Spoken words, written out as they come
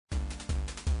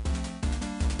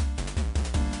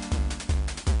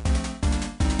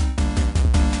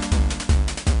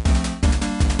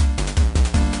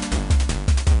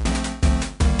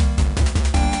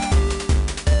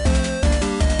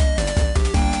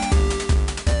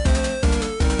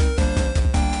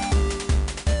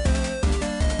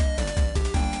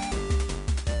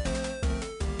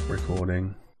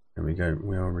go.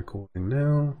 We are recording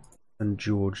now. And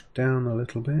George down a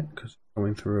little bit because it's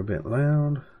coming through a bit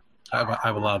loud. I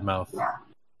have a loud mouth.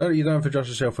 Oh, you're going for just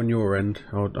yourself on your end.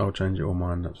 I'll change it on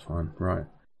mine. That's fine. Right.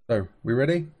 So, we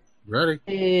ready? Ready?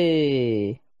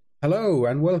 Hey. Hello,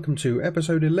 and welcome to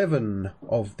episode 11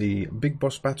 of the Big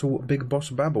Boss Battle, Big Boss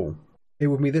Babble.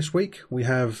 Here with me this week, we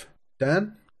have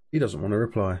Dan. He doesn't want to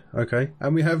reply. Okay.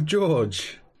 And we have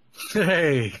George.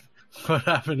 Hey, what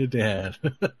happened to Dan?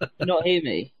 You not hear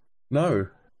me? No,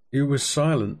 he was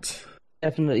silent.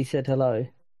 Definitely said hello.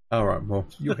 All right, well,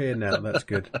 you're here now. That's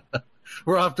good.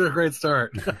 We're off to a great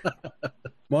start.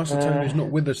 Master Toby's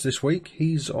not with us this week.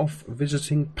 He's off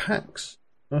visiting PAX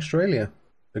in Australia.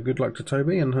 So good luck to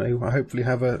Toby, and he'll hopefully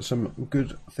have some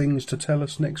good things to tell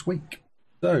us next week.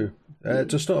 So,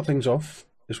 to start things off,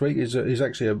 this week is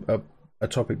actually a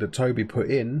topic that Toby put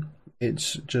in. It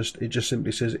just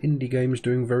simply says indie games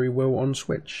doing very well on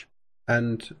Switch,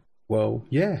 and well,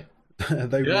 yeah,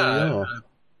 they really are.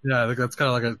 Yeah, I think that's kind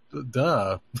of like a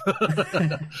duh.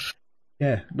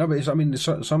 Yeah, no, but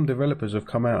some developers have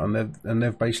come out and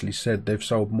they've basically said they've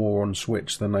sold more on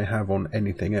Switch than they have on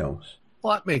anything else.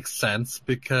 Well, that makes sense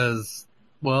because,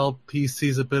 well,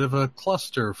 PC's a bit of a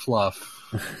cluster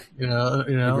fluff. You know.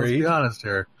 Let's be honest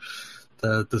here.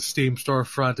 The Steam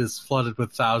storefront is flooded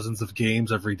with thousands of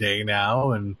games every day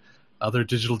now, and other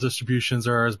digital distributions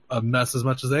are a mess as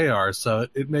much as they are. So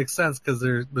it makes sense because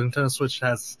the Nintendo Switch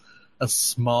has a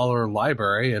smaller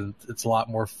library and it's a lot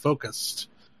more focused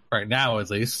right now,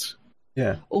 at least.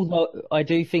 Yeah. Although I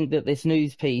do think that this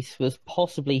news piece was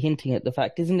possibly hinting at the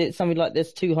fact, isn't it something like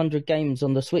there's 200 games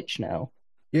on the Switch now?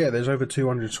 Yeah, there's over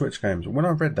 200 Switch games. When I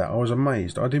read that, I was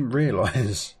amazed. I didn't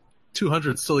realise.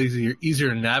 200 is still easier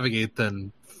to navigate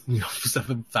than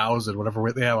 7,000,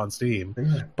 whatever they have on Steam.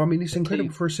 Yeah, but I mean, it's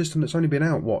incredible for a system that's only been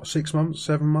out, 6 months,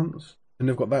 7 months? And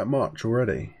they've got that much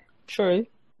already. True,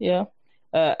 yeah.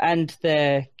 And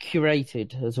they're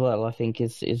curated as well, I think,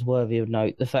 is worthy of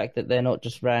note. The fact that they're not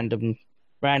just random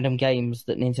games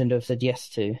that Nintendo have said yes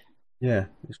to. Yeah,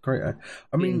 it's great.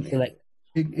 I mean,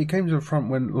 it came to the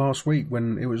front last week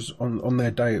when it was on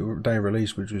their day of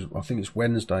release, which was, I think it's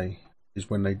Wednesday, is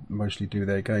when they mostly do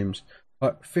their games.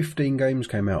 Like 15 games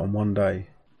came out on one day.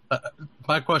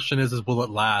 My question is will it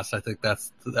last? I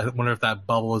wonder if that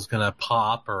bubble is going to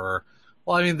pop or...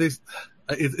 Well, I mean,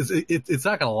 it's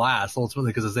not going to last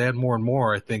ultimately because as they add more and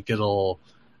more, I think it's going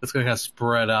to kind of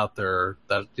spread out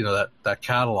that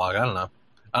catalog. I don't know.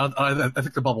 I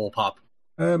think the bubble will pop.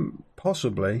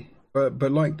 Possibly,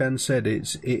 but like Dan said,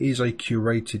 it is a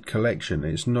curated collection.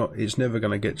 It's never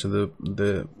going to get to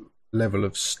the level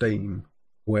of Steam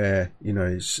where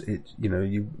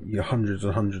you hundreds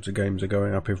and hundreds of games are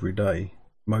going up every day.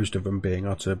 Most of them being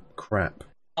utter crap.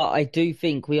 I do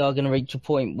think we are going to reach a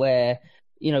point where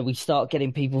we start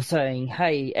getting people saying,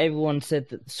 hey, everyone said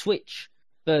that the Switch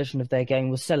version of their game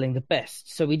was selling the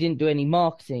best, so we didn't do any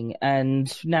marketing,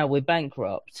 and now we're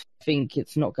bankrupt. I think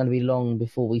it's not going to be long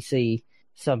before we see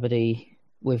somebody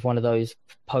with one of those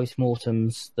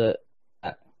post-mortems that...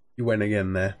 You went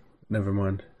again there. Never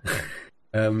mind.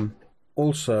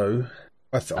 Also,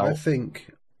 I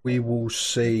think we will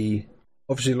see...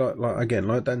 Obviously, like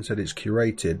Dan said, it's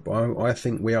curated, but I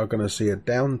think we are going to see a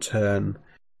downturn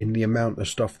in the amount of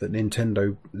stuff that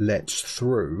Nintendo lets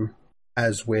through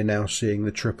as we're now seeing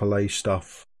the AAA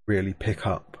stuff really pick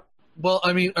up. Well,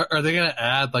 I mean, are they going to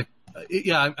add, I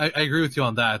agree with you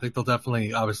on that. I think they'll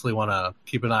definitely obviously want to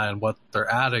keep an eye on what they're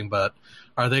adding, but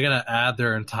are they going to add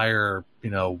their entire,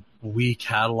 Wii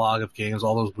catalog of games,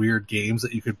 all those weird games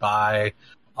that you could buy,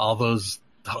 all those...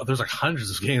 There's like hundreds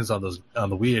of games on the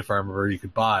Wii, if I remember, you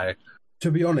could buy.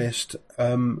 To be honest,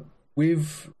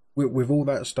 with all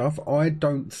that stuff, I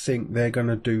don't think they're going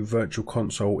to do Virtual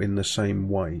Console in the same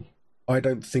way. I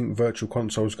don't think Virtual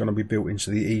Console is going to be built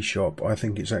into the eShop. I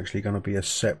think it's actually going to be a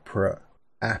separate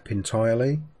app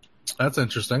entirely. That's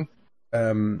interesting.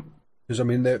 Because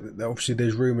obviously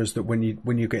there's rumours that when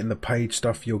you're getting the paid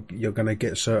stuff, you're going to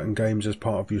get certain games as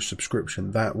part of your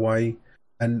subscription that way.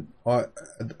 And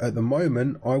at the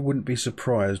moment, I wouldn't be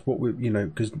surprised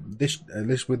because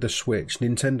this with the Switch,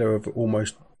 Nintendo have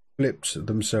almost flipped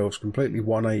themselves completely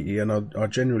 180 and are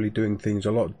generally doing things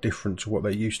a lot different to what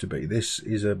they used to be. This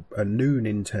is a new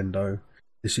Nintendo.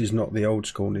 This is not the old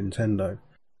school Nintendo.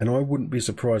 And I wouldn't be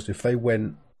surprised if they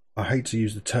went, I hate to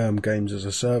use the term games as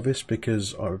a service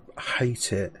because I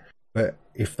hate it, but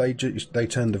if they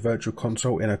turned the Virtual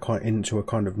Console into a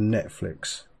kind of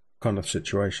Netflix kind of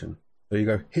situation. So you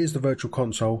go, here's the Virtual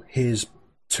Console, here's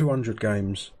 200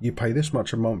 games, you pay this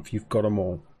much a month, you've got them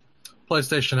all.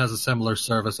 PlayStation has a similar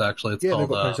service, actually. They've got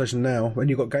PlayStation Now, and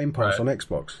you've got Game Pass on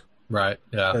Xbox. Right.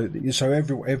 Yeah. So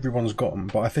everyone's got them,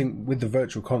 but I think with the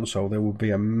Virtual Console there will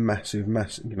be a massive.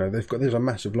 There's a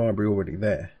massive library already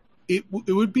there. It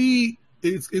would be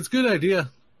it's a good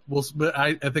idea. But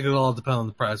I think it'll all depend on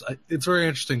the price. It's a very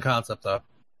interesting concept, though.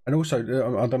 And also,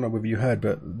 I don't know whether you heard,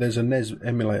 but there's a NES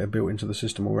emulator built into the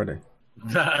system already.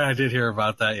 I did hear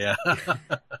about that, yeah.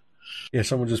 Yeah,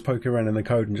 someone just poked around in the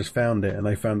code and just found it, and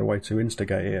they found a way to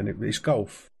instigate it, and it's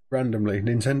Golf. Randomly,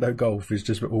 Nintendo Golf is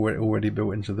just already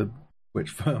built into the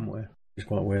Switch firmware. It's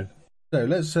quite weird. So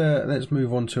let's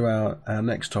move on to our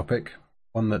next topic,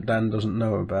 one that Dan doesn't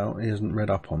know about. He hasn't read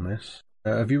up on this.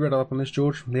 Have you read up on this,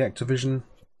 George? The Activision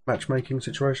matchmaking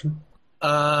situation?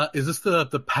 Is this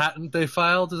the patent they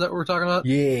filed? Is that what we're talking about?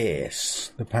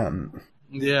 Yes, the patent.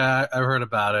 Yeah, I heard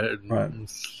about it. Right.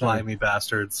 Slimy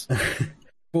bastards.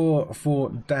 For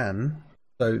Dan,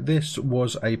 so this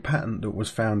was a patent that was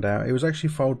found out. It was actually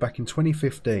filed back in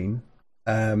 2015,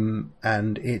 and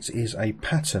it is a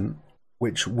patent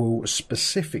which will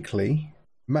specifically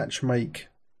matchmake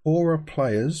poorer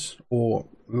players or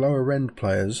lower-end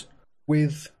players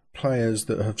with players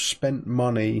that have spent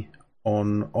money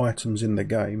on items in the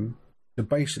game to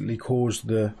basically cause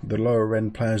the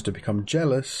lower-end players to become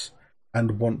jealous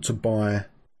and want to buy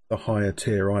the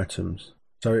higher-tier items.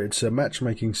 So it's a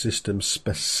matchmaking system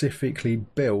specifically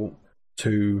built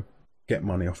to get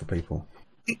money off of people.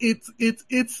 It's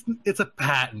a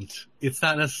patent. It's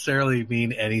not necessarily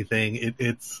mean anything.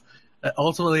 It's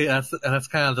ultimately that's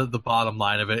kind of the bottom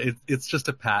line of it. It's just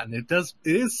a patent.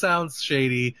 It sounds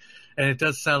shady, and it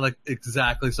does sound like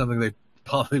exactly something they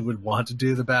probably would want to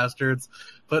do, the bastards.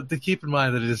 But to keep in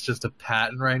mind that it is just a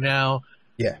patent right now.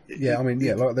 Yeah. I mean,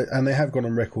 yeah, and they have gone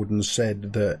on record and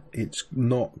said that it's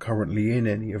not currently in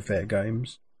any of their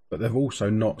games, but they've also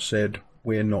not said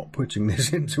we're not putting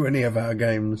this into any of our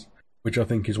games, which I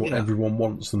think is what everyone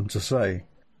wants them to say.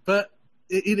 But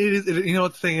it is, you know,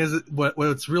 what the thing is,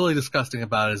 what's really disgusting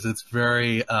about it is it's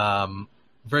very,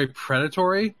 very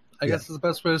predatory. I guess is the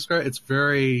best way to describe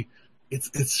it.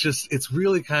 It's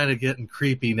really kind of getting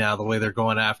creepy now, the way they're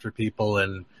going after people,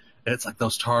 and it's like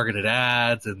those targeted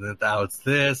ads, and then now it's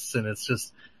this, and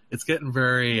it's getting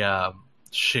very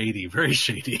shady, very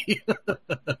shady.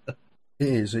 It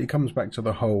is. It comes back to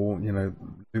the whole,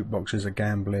 loot boxes are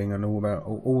gambling and all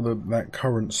that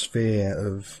current sphere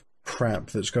of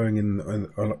crap that's going in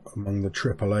among the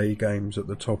AAA games at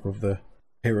the top of the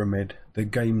pyramid, the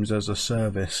games as a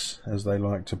service, as they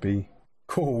like to be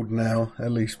called now,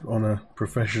 at least on a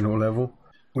professional level,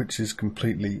 which is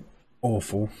completely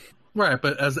awful. Right,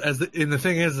 but the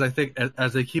thing is, I think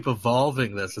as they keep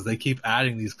evolving this, as they keep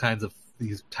adding these kinds of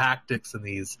these tactics and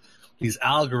these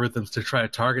algorithms to try to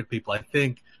target people, I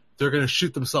think they're going to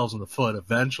shoot themselves in the foot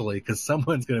eventually, because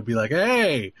someone's going to be like,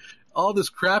 "Hey, all this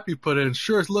crap you put in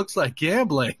sure looks like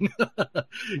gambling."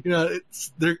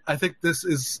 I think this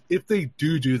is, if they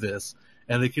do this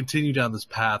and they continue down this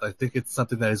path, I think it's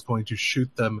something that is going to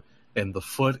shoot them in the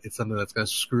foot. It's something that's going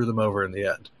to screw them over in the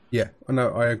end. Yeah,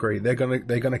 no, I agree. They're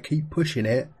gonna keep pushing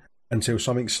it until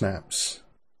something snaps,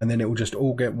 and then it will just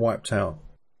all get wiped out.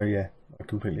 So yeah, I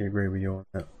completely agree with you on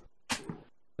that.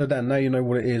 So Dan, now you know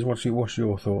what it is. What's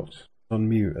your thoughts? On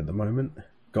mute at the moment.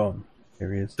 Gone.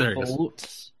 Here he is. There he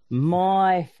is.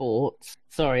 My thoughts.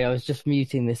 Sorry, I was just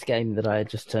muting this game that I had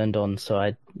just turned on,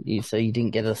 so you didn't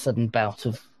get a sudden bout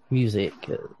of music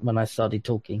when I started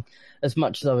talking. As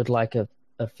much as I would like a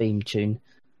theme tune.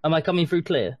 Am I coming through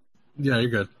clear? Yeah, you're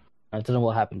good. I don't know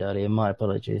what happened earlier. My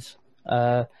apologies.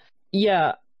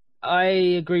 Yeah, I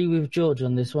agree with George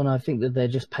on this one. I think that they're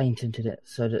just patented it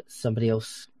so that somebody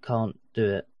else can't do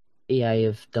it. EA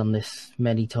have done this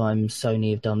many times.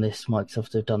 Sony have done this.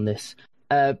 Microsoft have done this.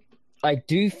 I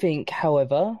do think,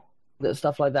 however, that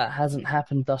stuff like that hasn't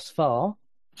happened thus far.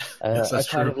 Yes, that's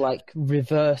kind true. of like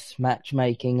reverse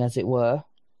matchmaking, as it were,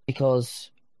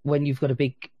 because when you've got a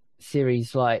big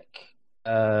series like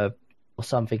or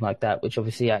something like that, which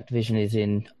obviously Activision is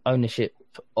in ownership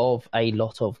of a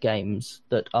lot of games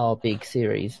that are big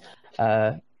series.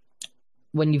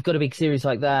 When you've got a big series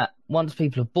like that, once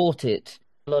people have bought it,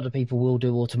 a lot of people will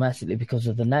do automatically because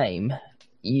of the name.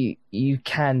 You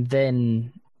can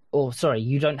then,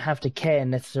 you don't have to care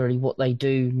necessarily what they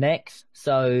do next.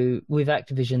 So with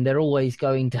Activision, they're always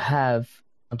going to have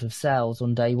of sales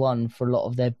on day one for a lot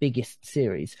of their biggest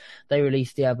series. They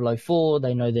release Diablo 4,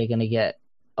 they know they're going to get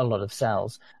a lot of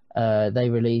sales. They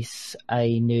release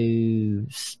a new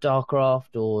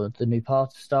StarCraft or the new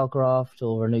part of StarCraft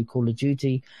or a new Call of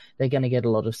Duty, they're going to get a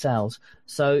lot of sales.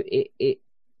 So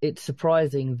it's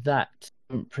surprising that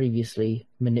previously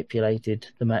manipulated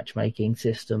the matchmaking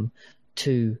system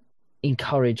to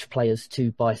encourage players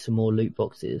to buy some more loot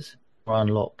boxes.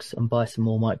 unlocks and buy some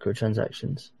more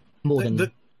microtransactions. More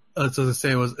than. As I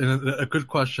say, it was a good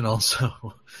question also.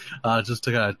 Just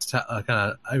to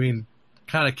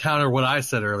kind of counter what I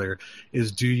said earlier,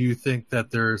 is do you think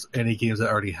that there's any games that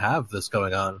already have this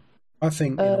going on? I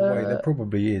think in a way there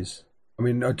probably is. I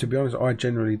mean, to be honest, I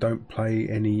generally don't play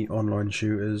any online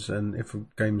shooters, and if a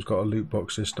game's got a loot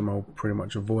box system, I'll pretty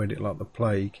much avoid it like the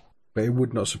plague. But it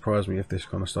would not surprise me if this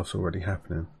kind of stuff's already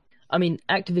happening. I mean,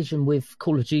 Activision with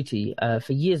Call of Duty,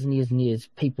 for years and years and years,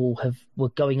 people were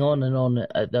going on and on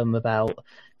at them about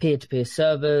peer-to-peer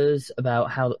servers,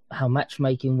 about how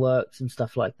matchmaking works and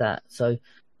stuff like that. So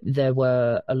there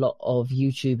were a lot of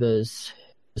YouTubers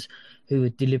who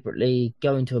would deliberately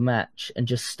go into a match and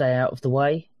just stay out of the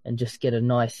way and just get a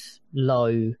nice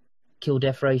low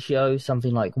kill-death ratio,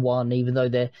 something like 1, even though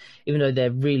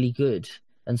they're really good.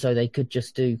 And so they could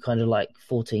just do kind of like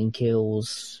 14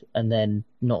 kills and then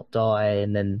not die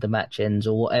and then the match ends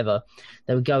or whatever.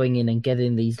 They were going in and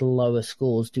getting these lower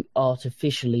scores to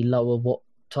artificially lower what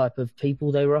type of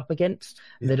people they were up against.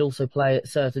 Yeah. They'd also play at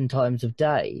certain times of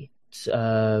day.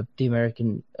 A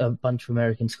bunch of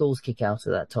American schools kick out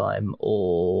at that time,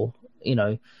 or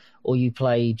you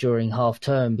play during half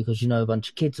term because a bunch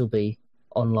of kids will be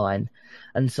online.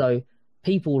 And so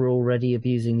people were already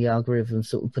abusing the algorithms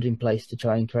that were put in place to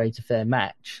try and create a fair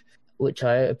match, which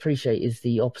I appreciate is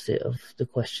the opposite of the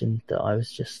question that I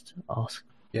was just asked.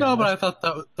 Yeah. No, but I thought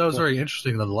that was very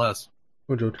interesting nonetheless.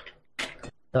 Well, George.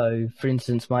 So, for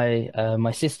instance, my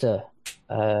sister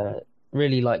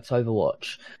really likes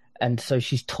Overwatch, and so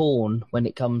she's torn when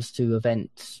it comes to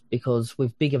events, because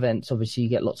with big events, obviously, you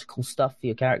get lots of cool stuff for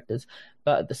your characters,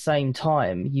 but at the same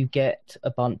time, you get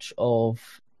a bunch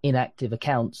of inactive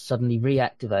accounts suddenly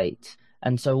reactivate,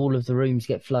 and so all of the rooms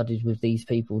get flooded with these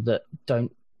people that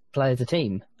don't play as a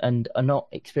team and are not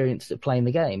experienced at playing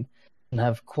the game and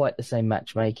have quite the same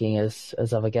matchmaking as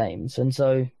other games. And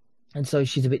so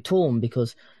she's a bit torn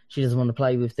because she doesn't want to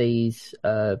play with these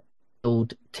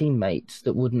old teammates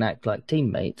that wouldn't act like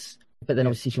teammates, but then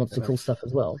obviously she wants the cool stuff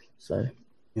as well. So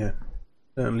yeah,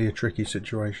 certainly a tricky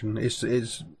situation. It's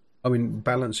I mean,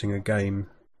 balancing a game,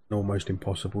 an almost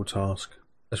impossible task.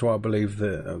 That's why I believe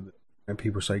that when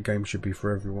people say games should be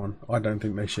for everyone, I don't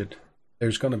think they should.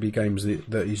 There's going to be games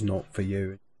that is not for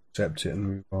you. Accept it and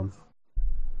move on.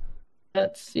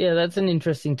 That's an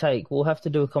interesting take. We'll have to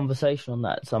do a conversation on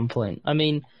that at some point. I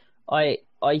mean, I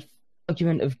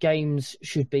argument of games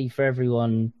should be for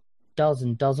everyone does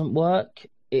and doesn't work.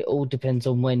 It all depends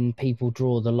on when people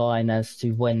draw the line as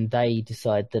to when they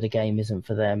decide that a game isn't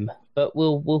for them. But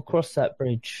we'll cross that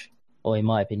bridge, or in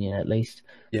my opinion at least.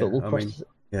 Yeah, but we'll cross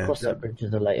that bridge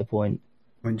at a later point.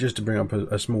 I mean, just to bring up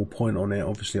a small point on it,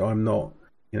 obviously I'm not,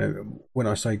 when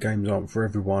I say games aren't for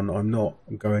everyone, I'm not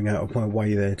going out of my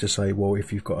way there to say, well,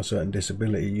 if you've got a certain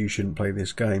disability, you shouldn't play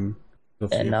this game.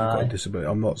 Obviously, if you've got a disability,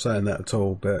 I'm not saying that at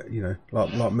all, but,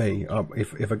 like me,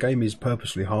 if a game is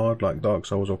purposely hard, like Dark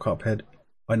Souls or Cuphead,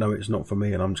 I know it's not for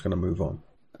me and I'm just going to move on.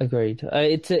 Agreed.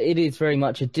 It is very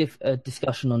much a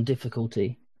discussion on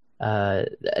difficulty.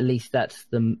 At least that's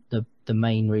the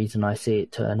main reason I see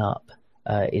it turn up.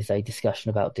 Is a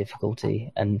discussion about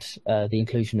difficulty and the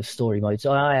inclusion of story modes.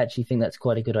 So I actually think that's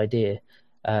quite a good idea,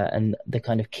 and the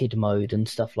kind of kid mode and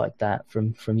stuff like that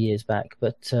from years back.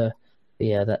 But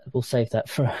that we'll save that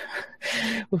for.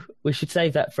 We should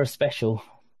save that for a special.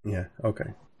 Yeah. Okay.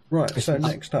 Right. So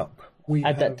next up, we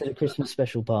add that to the Christmas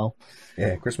special pile.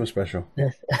 Yeah, Christmas special.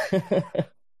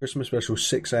 Christmas special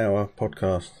 6-hour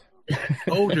podcast.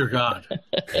 Oh dear God.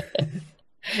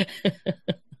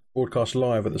 Broadcast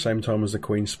live at the same time as the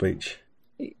Queen's speech.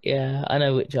 Yeah, I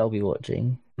know which I'll be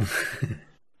watching.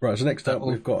 Right, so next up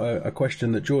we've got a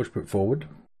question that George put forward,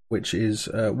 which is,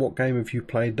 what game have you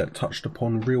played that touched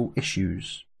upon real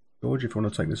issues? George, if you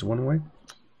want to take this one away.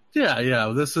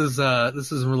 Yeah. This is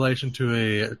in relation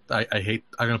to I'm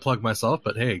going to plug myself,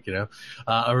 but hey,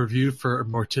 a review for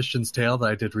Mortician's Tale that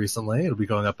I did recently. It'll be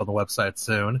going up on the website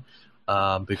soon,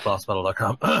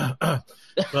 bigbossmetal.com.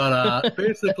 But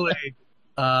basically,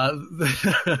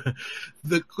 the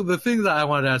thing that I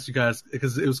wanted to ask you guys,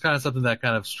 because it was kind of something that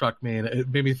kind of struck me and it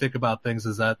made me think about things,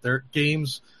 is that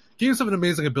games have an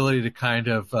amazing ability to kind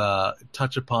of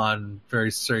touch upon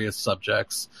very serious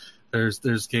subjects.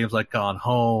 There's games like Gone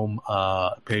Home,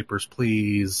 Papers,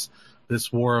 Please,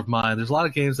 This War of Mine. There's a lot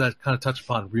of games that kind of touch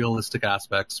upon realistic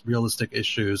aspects, realistic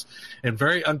issues, and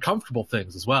very uncomfortable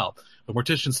things as well. But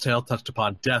Mortician's Tale touched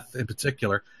upon death in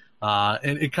particular,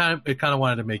 and it kind of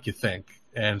wanted to make you think.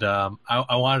 And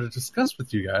I wanted to discuss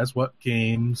with you guys, what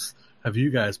games have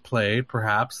you guys played,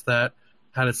 perhaps, that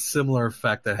had a similar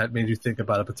effect, that had made you think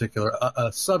about a particular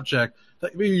subject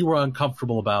that maybe you were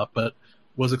uncomfortable about, but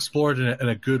was explored in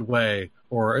a good way,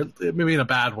 or maybe in a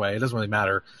bad way. It doesn't really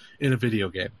matter in a video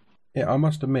game. Yeah, I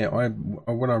must admit,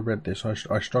 when I read this,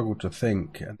 I struggled to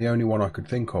think, and the only one I could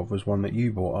think of was one that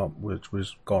you brought up, which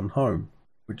was Gone Home,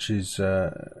 which is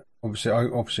obviously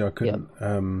I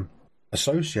couldn't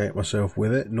associate myself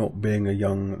with it, not being a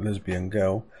young lesbian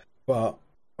girl, but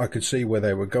I could see where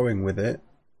they were going with it,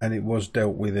 and it was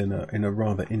dealt with in a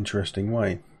rather interesting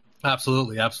way.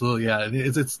 Absolutely, yeah.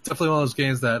 It's definitely one of those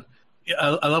games that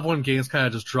I love when games kind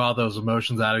of just draw those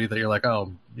emotions out of you that you're like,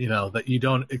 oh, that you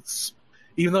don't.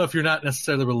 Even though if you're not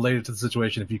necessarily related to the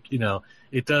situation,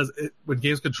 if when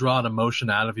games could draw an emotion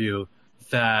out of you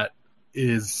that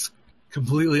is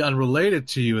completely unrelated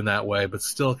to you in that way, but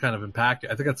still kind of impact you.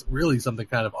 I think that's really something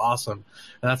kind of awesome.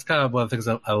 And that's kind of one of the things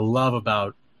that I love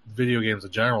about video games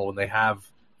in general, when they have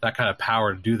that kind of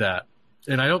power to do that.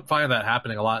 And I don't find that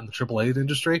happening a lot in the AAA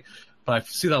industry, but I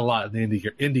see that a lot in the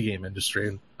indie game industry,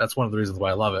 and that's one of the reasons why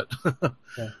I love it.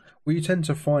 Yeah. Well, you tend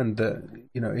to find that,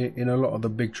 in a lot of the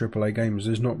big AAA games,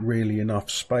 there's not really enough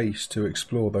space to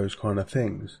explore those kind of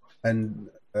things. And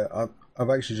I've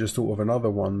actually just thought of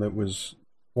another one that was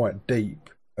quite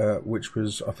deep, which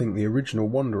was, I think, the original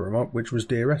Wonder, which was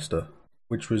Dear Esther,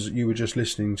 which was, you were just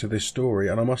listening to this story,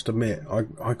 and I must admit,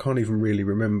 I can't even really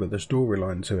remember the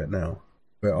storyline to it now.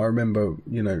 But I remember,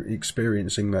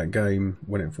 experiencing that game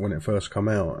when it first came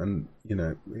out, and,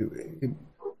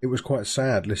 it was quite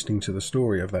sad listening to the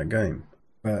story of that game.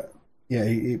 But yeah,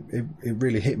 it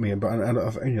really hit me. But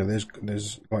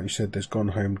there's like you said, there's Gone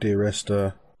Home, Dear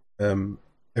Esther.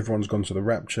 Everyone's Gone to the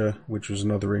Rapture, which was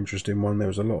another interesting one. There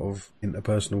was a lot of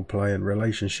interpersonal play and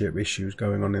relationship issues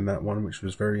going on in that one, which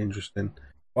was very interesting.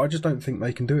 But I just don't think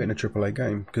they can do it in a AAA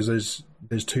game because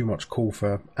there's too much call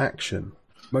for action.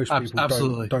 Most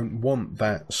people don't want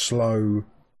that slow,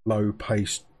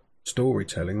 low-paced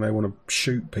storytelling. They want to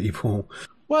shoot people.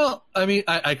 Well, I mean,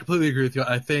 I completely agree with you.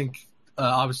 I think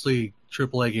obviously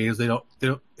AAA games, they don't.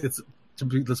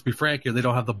 Let's be frank here, they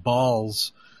don't have the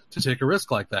balls to take a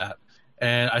risk like that,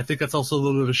 and I think that's also a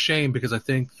little bit of a shame because I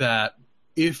think that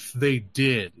if they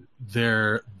did,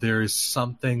 there is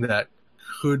something that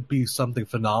could be something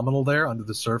phenomenal there under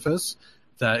the surface.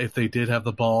 That if they did have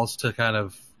the balls to kind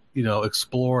of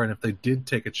explore, and if they did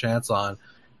take a chance on,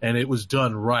 and it was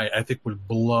done right, I think would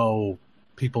blow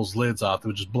people's lids off. It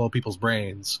would just blow people's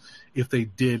brains if they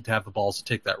did have the balls to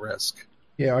take that risk.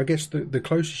 Yeah, I guess the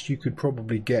closest you could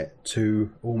probably get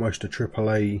to almost a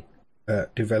AAA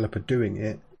developer doing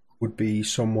it would be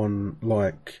someone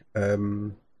like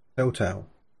Telltale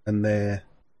and their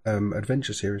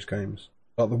adventure series games,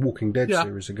 like the Walking Dead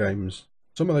series of games.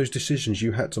 Some of those decisions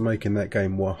you had to make in that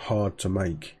game were hard to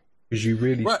make because you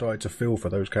really started to feel for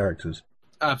those characters.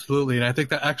 Absolutely, and I think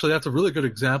that actually that's a really good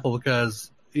example because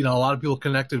a lot of people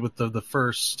connected with the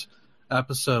first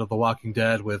episode of The Walking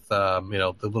Dead with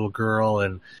the little girl,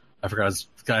 and I forgot his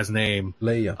guy's name.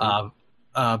 Lee.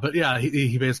 But yeah,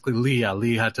 he basically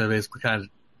Lee had to basically kind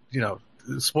of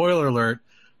spoiler alert,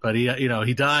 but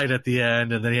he died at the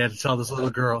end, and then he had to tell this little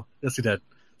girl. Yes, he did.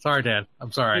 Sorry, Dan.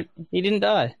 I'm sorry. He didn't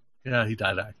die. Yeah, he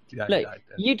died. Yeah, Look, he died.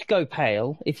 you'd go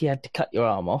pale if you had to cut your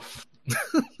arm off.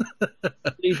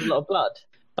 Lose a lot of blood.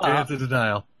 But into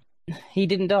denial. He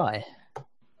didn't die.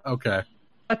 Okay.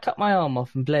 I cut my arm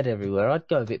off and bled everywhere. I'd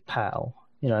go a bit pale.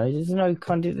 There's no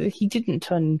kind of. He didn't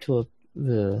turn into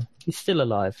he's still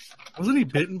alive. Wasn't he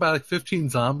bitten by like 15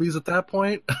 zombies at that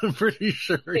point? I'm pretty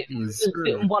sure he was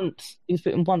bitten once. He was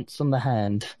bitten once on the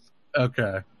hand.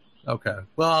 Okay.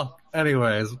 Well,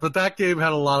 anyways, but that game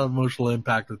had a lot of emotional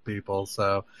impact with people.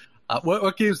 So,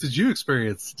 what games did you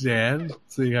experience, Dan?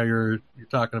 Seeing how you're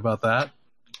talking about that.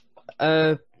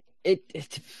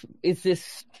 Is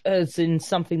this as in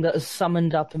something that has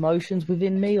summoned up emotions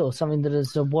within me, or something that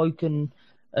has awoken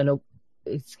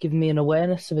it's given me an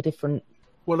awareness of a different.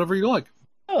 Whatever you like.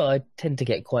 Oh, I tend to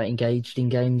get quite engaged in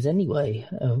games anyway.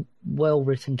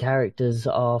 Well-written characters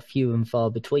are few and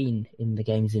far between in the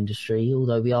games industry,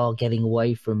 although we are getting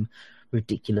away from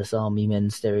ridiculous army men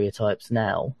stereotypes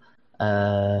now.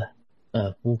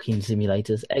 Walking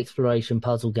simulators, exploration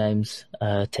puzzle games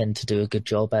tend to do a good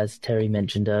job, as Terry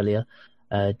mentioned earlier.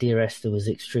 Dear Esther was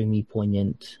extremely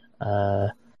poignant.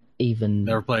 Even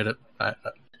never played it.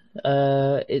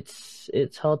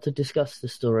 It's hard to discuss the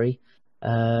story,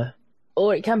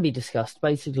 or it can be discussed.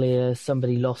 Basically,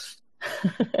 somebody lost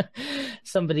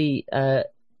somebody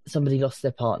lost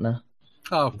their partner.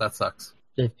 Oh, that sucks.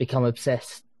 They've become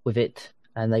obsessed with it,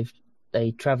 and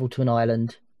they travel to an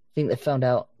island. I think they found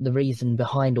out the reason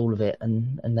behind all of it,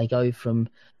 and they go from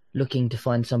looking to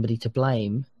find somebody to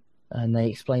blame, and they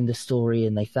explain the story,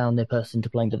 and they found their person to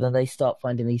blame, but then they start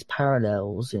finding these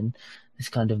parallels in this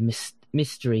kind of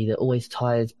mystery that always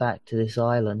ties back to this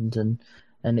island,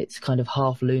 and it's kind of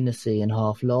half lunacy and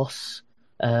half loss.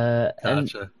 Gotcha.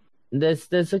 And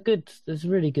there's a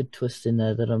really good twist in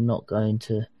there that I'm not going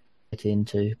to get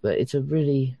into, but it's a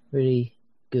really, really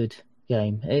good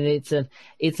game, and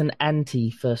it's an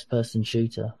anti first person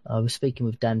shooter. I was speaking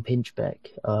with Dan Pinchbeck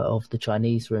of the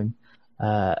Chinese Room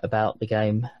about the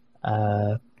game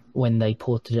when they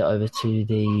ported it over to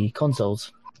the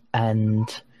consoles,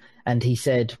 and he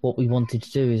said what we wanted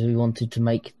to do is we wanted to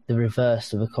make the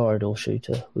reverse of a corridor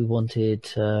shooter. We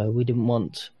didn't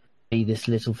want to be this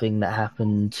little thing that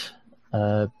happened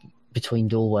between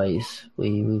doorways.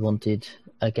 We wanted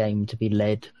a game to be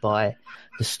led by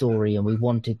the story, and we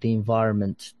wanted the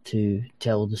environment to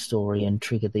tell the story and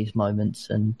trigger these moments,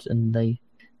 and they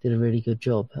did a really good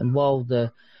job. And while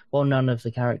none of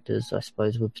the characters, I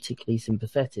suppose, were particularly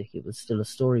sympathetic, it was still a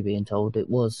story being told. It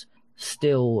was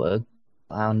still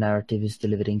how narrative is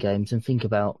delivered in games, and think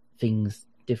about things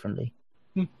differently.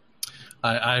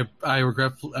 I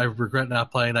regret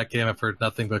not playing that game. I've heard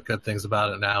nothing but good things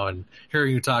about it now, and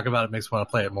hearing you talk about it makes me want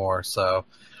to play it more. So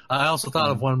I also thought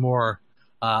of one more.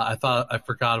 I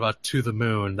forgot about To the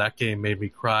Moon. That game made me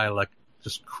cry, like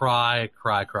just cry.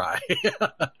 I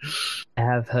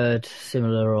have heard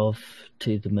similar of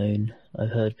To the Moon.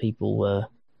 I've heard people were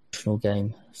emotional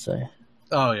game. So.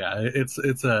 Oh yeah,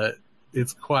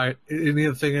 it's quite. And the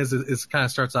other thing is, it kind of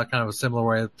starts out kind of a similar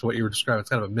way to what you were describing. It's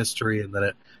kind of a mystery, and then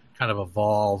it kind of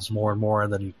evolves more and more,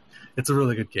 and then it's a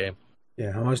really good game.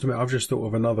 Yeah, I must admit, I've just thought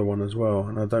of another one as well,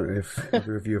 and I don't know if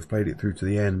either of you have played it through to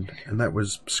the end, and that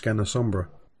was Scanner Sombra,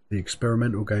 the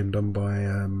experimental game done by...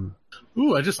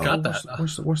 Ooh, I just got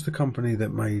that. What's the company that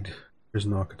made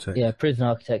Prison Architect? Yeah, Prison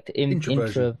Architect.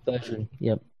 Introversion.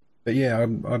 Yep. But yeah, I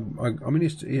mean,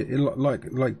 it's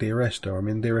like Dear Esther. I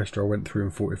mean, Dear Esther I went through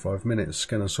in 45 minutes.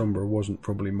 Scanner Sombra wasn't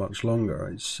probably much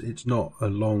longer. It's not a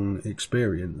long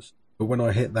experience. But when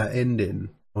I hit that ending,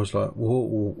 I was like,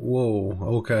 whoa,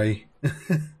 okay.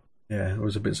 Yeah, it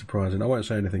was a bit surprising. I won't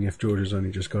say anything if George has only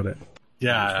just got it.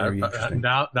 Yeah,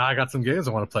 now I got some games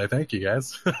I want to play. Thank you,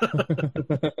 guys.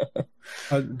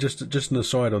 Just an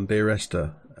aside on Dear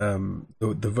Esther,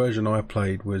 the version I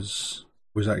played was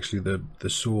actually the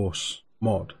Source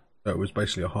mod. So it was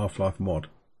basically a Half-Life mod.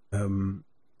 And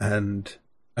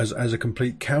as a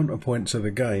complete counterpoint to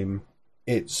the game,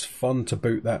 it's fun to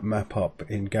boot that map up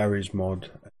in Gary's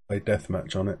mod and play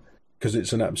Deathmatch on it, because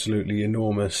it's an absolutely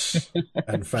enormous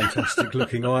and fantastic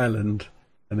looking island,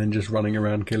 and then just running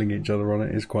around killing each other on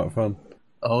it is quite fun.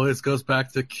 Always goes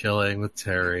back to killing with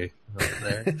Terry.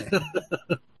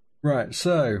 Right,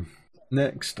 so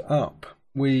next up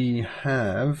we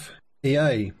have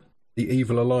EA, the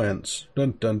Evil Alliance.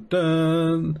 Dun dun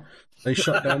dun! They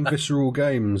shut down Visceral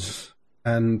Games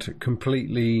and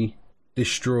completely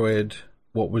destroyed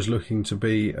what was looking to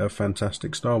be a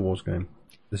fantastic Star Wars game.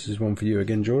 This is one for you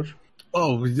again, George.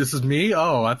 Oh, this is me?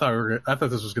 Oh, I thought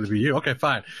this was going to be you. Okay,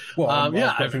 fine. Well, I've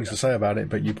got things to say about it,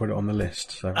 but you put it on the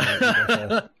list. So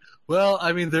well,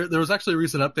 I mean, there was actually a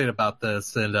recent update about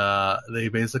this, and they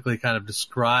basically kind of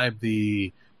described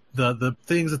the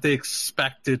things that they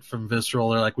expected from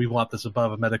Visceral. They're like, we want this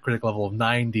above a Metacritic level of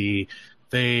 90.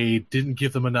 They didn't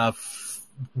give them enough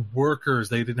workers.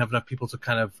 They didn't have enough people to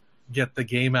kind of get the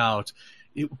game out.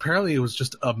 Apparently, it was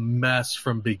just a mess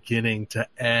from beginning to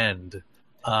end.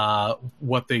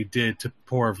 What they did to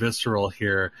poor Visceral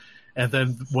here. And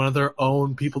then one of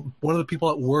the people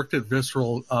that worked at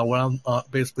Visceral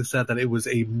basically said that it was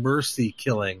a mercy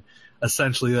killing,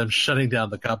 essentially them shutting down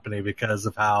the company because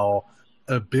of how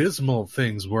abysmal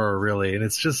things were, really. And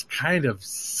it's just kind of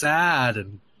sad,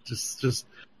 and just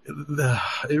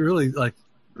it really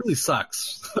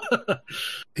sucks.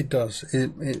 It does.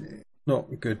 It's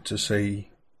not good to see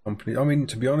company. I mean,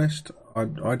 to be honest,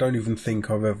 I don't even think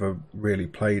I've ever really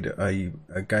played a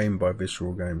game by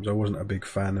Visceral Games. I wasn't a big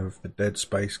fan of the Dead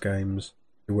Space games.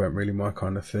 They weren't really my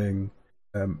kind of thing.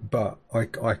 But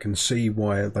I can see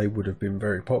why they would have been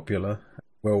very popular,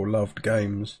 well-loved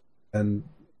games. And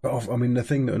I mean, the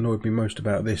thing that annoyed me most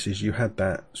about this is you had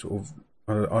that sort of,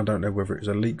 I don't know whether it was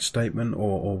a leaked statement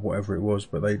or whatever it was,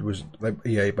 but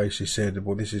EA basically said,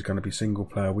 well, this is going to be single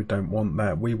player. We don't want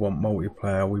that. We want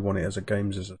multiplayer. We want it as a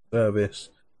games as a service.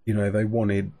 You know, they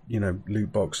wanted,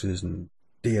 loot boxes and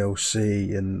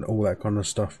DLC and all that kind of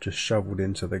stuff just shoveled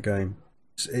into the game.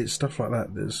 It's stuff like that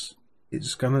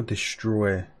it's going to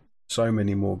destroy so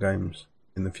many more games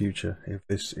in the future if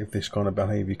this kind of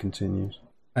behaviour continues.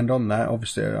 And on that,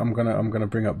 obviously, I'm gonna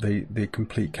bring up the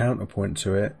complete counterpoint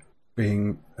to it,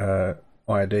 being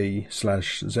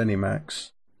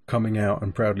ID/ZeniMax. coming out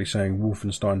and proudly saying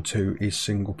Wolfenstein 2 is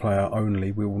single player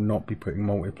only. We will not be putting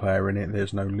multiplayer in it.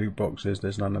 There's no loot boxes.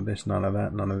 There's none of this, none of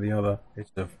that, none of the other.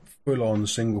 It's a full-on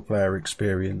single player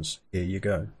experience. Here you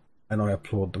go. And I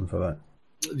applaud them for that.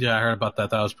 Yeah, I heard about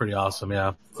that. That was pretty awesome,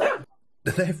 yeah.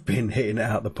 They've been hitting it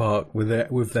out the park with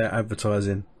their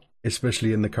advertising,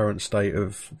 especially in the current state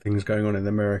of things going on in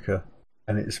America.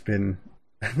 And it's been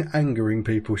angering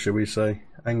people, shall we say.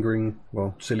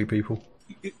 Silly people.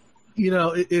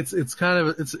 It's kind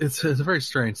of it's a very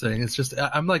strange thing. It's just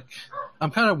I'm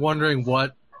kind of wondering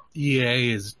what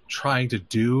EA is trying to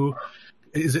do.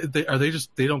 Are they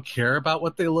don't care about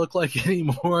what they look like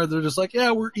anymore? They're just like,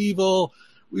 yeah, we're evil.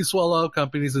 We swallow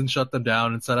companies and shut them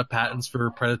down and set up patents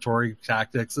for predatory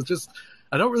tactics. It's just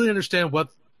I don't really understand what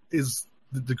is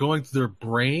going through their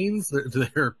brains.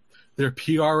 Their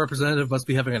PR representative must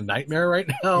be having a nightmare right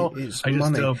now. I just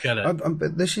don't get it.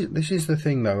 But this is the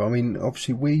thing, though. I mean,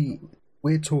 obviously,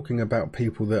 we're talking about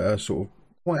people that are sort of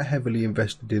quite heavily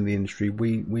invested in the industry.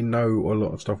 We know a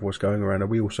lot of stuff what's going around, and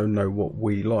we also know what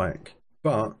we like.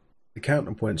 But the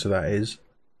counterpoint to that is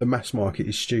the mass market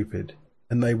is stupid,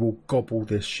 and they will gobble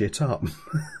this shit up.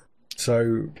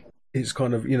 So it's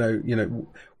kind of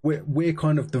we're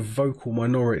kind of the vocal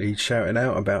minority shouting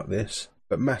out about this.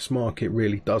 But mass market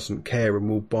really doesn't care and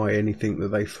will buy anything that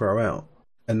they throw out.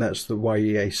 And that's the way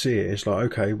EA see it. It's like,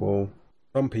 okay, well,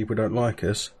 some people don't like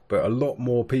us, but a lot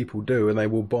more people do, and they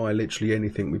will buy literally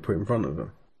anything we put in front of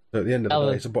them. So at the end of the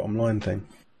day, it's a bottom line thing.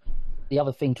 The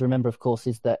other thing to remember, of course,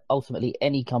 is that ultimately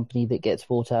any company that gets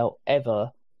bought out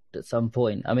ever at some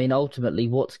point, I mean, ultimately,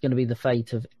 what's going to be the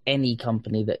fate of any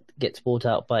company that gets bought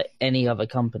out by any other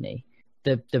company?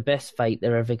 The best fate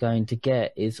they're ever going to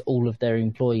get is all of their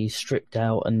employees stripped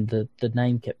out and the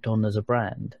name kept on as a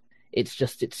brand. It's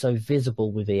so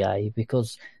visible with EA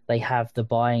because they have the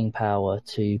buying power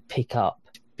to pick up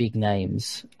big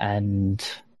names and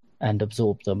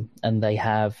absorb them, and they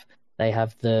have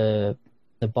the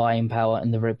buying power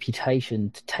and the reputation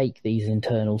to take these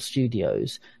internal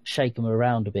studios, shake them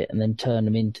around a bit, and then turn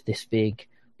them into this big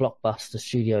blockbuster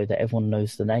studio that everyone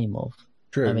knows the name of.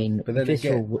 True. I mean, but then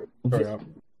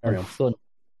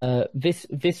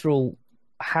Visceral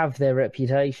have their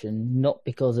reputation not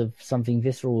because of something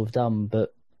Visceral have done,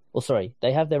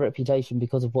 they have their reputation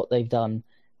because of what they've done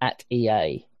at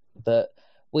EA. But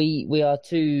we are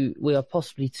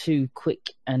possibly too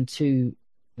quick and too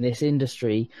in this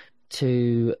industry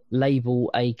to label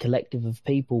a collective of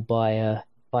people by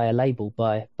a label,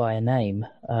 by a name.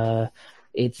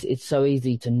 It's so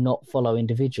easy to not follow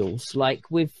individuals. Like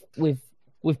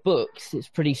with books, it's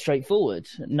pretty straightforward.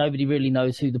 Nobody really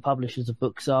knows who the publishers of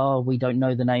books are. We don't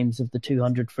know the names of the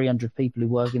 200, 300 people who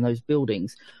work in those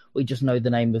buildings. We just know the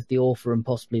name of the author and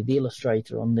possibly the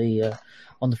illustrator on the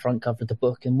front cover of the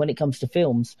book. And when it comes to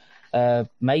films,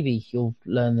 maybe you'll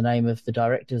learn the name of the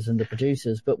directors and the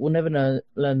producers, but we'll never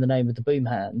learn the name of the boom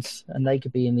hands. And they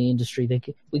could be in the industry.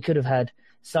 We could have had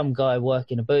some guy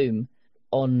working a boom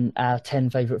on our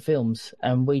 10 favourite films,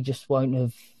 and we just won't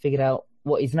have figured out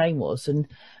what his name was.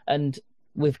 And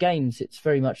with games, it's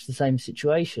very much the same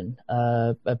situation.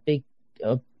 A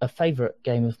favourite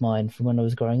game of mine from when I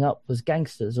was growing up was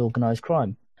Gangsters, Organised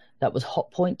Crime. That was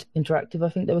Hot Point Interactive, I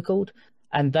think they were called.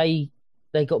 And they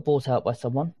got bought out by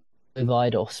someone with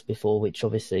Eidos before, which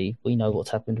obviously we know what's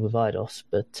happened with Eidos.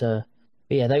 But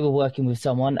yeah, they were working with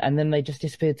someone and then they just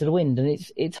disappeared to the wind. And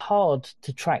it's hard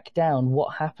to track down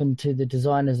what happened to the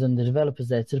designers and the developers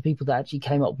there, to the people that actually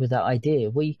came up with that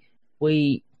idea. We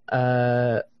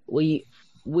are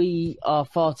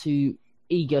far too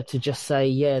eager to just say,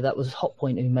 yeah, that was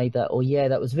Hotpoint who made that, or yeah,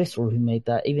 that was Visceral who made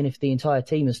that, even if the entire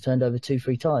team has turned over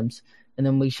 2-3 times, and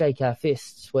then we shake our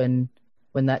fists when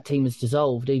that team is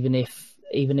dissolved, even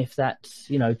if that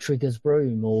triggers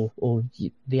Broom or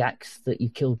the axe that you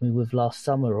killed me with last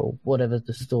summer or whatever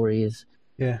the story is.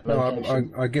 Yeah, no,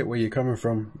 I get where you're coming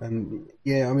from, and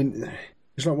yeah, I mean,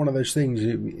 it's like one of those things.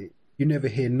 You never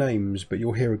hear names, but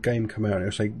you'll hear a game come out and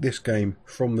it'll say this game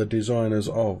from the designers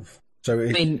of. So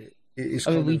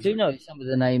we do know some of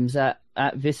the names at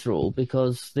Visceral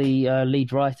because the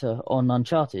lead writer on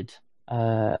Uncharted,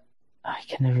 I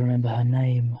can never remember her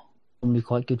name. I'm really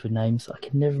quite good with names. I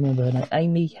can never remember her name.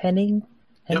 Amy Hennig?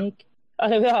 Yep.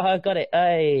 Oh, I got it.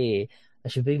 Hey, I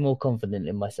should be more confident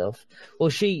in myself. Well,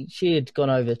 she had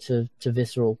gone over to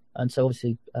Visceral, and so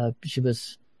obviously she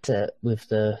was with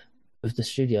the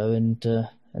studio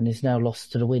and is now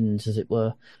lost to the winds, as it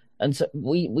were. And so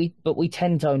we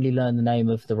tend to only learn the name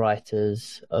of the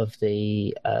writers, of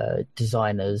the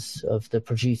designers, of the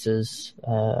producers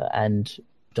and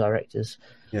directors.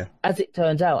 Yeah. As it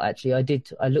turns out, actually,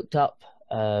 I looked up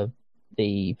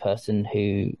the person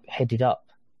who headed up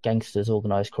gangsters,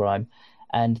 organised crime,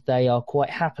 and they are quite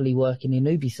happily working in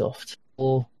Ubisoft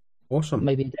for awesome.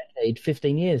 maybe a decade,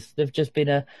 15 years. They've just been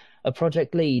a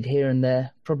project lead here and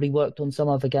there, probably worked on some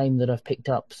other game that I've picked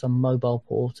up, some mobile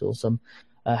port or some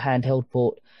handheld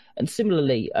port. And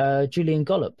similarly, Julian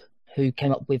Gollop, who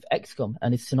came up with XCOM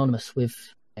and is synonymous with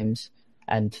games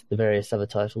and the various other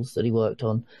titles that he worked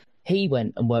on, he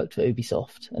went and worked for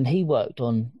Ubisoft, and he worked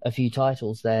on a few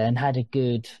titles there and had a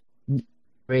good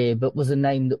career, but was a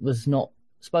name that was not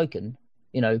spoken.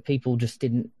 You know, people just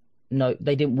didn't know.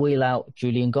 They didn't wheel out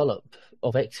Julian Gollop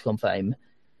of XCOM fame.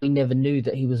 We never knew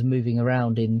that he was moving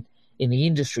around in the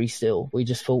industry still. We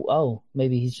just thought, oh,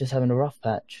 maybe he's just having a rough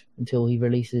patch until he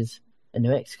releases a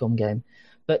new XCOM game.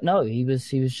 But no, he was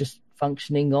just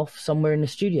functioning off somewhere in the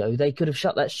studio. They could have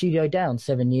shut that studio down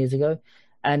 7 years ago,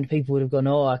 and people would have gone,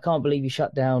 oh, I can't believe you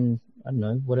shut down, I don't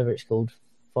know, whatever it's called,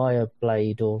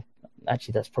 Fireblade, or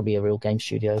actually that's probably a real game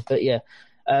studio. But yeah,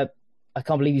 I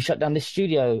can't believe you shut down this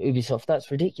studio, Ubisoft. That's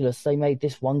ridiculous. They made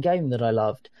this one game that I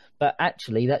loved. But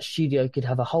actually, that studio could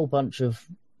have a whole bunch of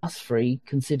us three,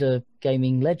 consider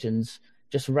gaming legends,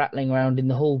 just rattling around in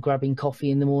the hall, grabbing coffee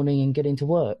in the morning and getting to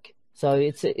work. So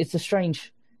it's a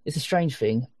strange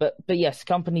thing. But yes,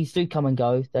 companies do come and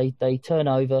go. They turn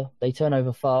over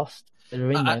fast. That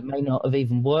are in there may not have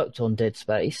even worked on Dead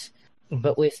Space,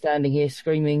 but we're standing here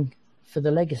screaming for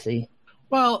the legacy.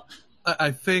 Well,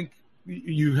 I think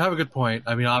you have a good point.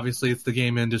 I mean, obviously, it's the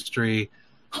game industry.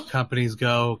 Companies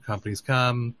go, companies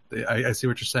come. I see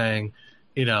what you're saying.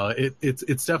 You know,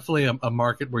 it's definitely a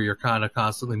market where you're kind of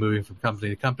constantly moving from company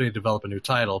to company to develop a new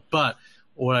title. But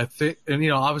what I think, and, you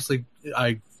know, obviously,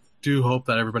 I do hope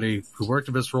that everybody who worked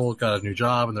at Visceral got a new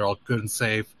job and they're all good and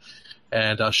safe.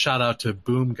 And shout out to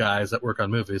Boom guys that work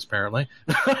on movies, apparently.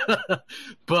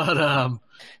 But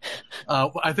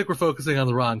I think we're focusing on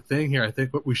the wrong thing here. I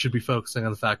think what we should be focusing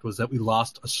on the fact was that we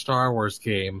lost a Star Wars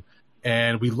game,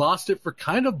 and we lost it for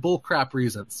kind of bullcrap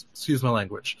reasons. Excuse my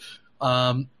language.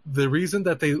 The reason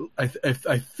that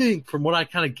I think, from what I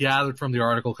kind of gathered from the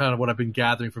article, kind of what I've been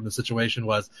gathering from the situation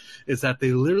is that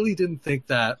they literally didn't think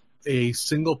that a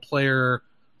single-player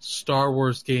Star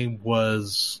Wars game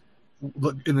was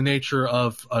in the nature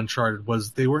of Uncharted,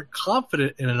 was they weren't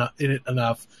confident in it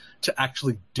enough to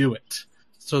actually do it.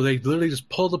 So they literally just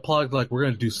pulled the plug, like, we're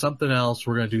going to do something else,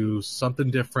 we're going to do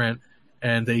something different,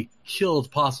 and they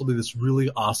killed possibly this really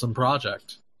awesome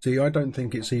project. See, I don't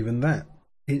think it's even that.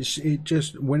 It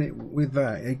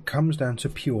comes down to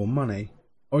pure money.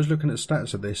 I was looking at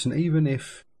stats of this, and even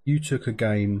if you took a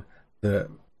game that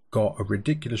got a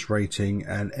ridiculous rating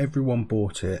and everyone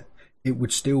bought it, it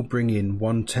would still bring in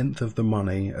 1/10 of the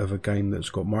money of a game that's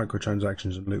got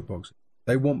microtransactions and loot boxes.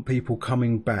 They want people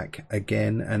coming back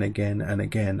again and again and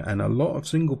again, and a lot of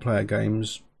single-player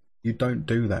games you don't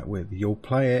do that with. You'll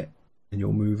play it and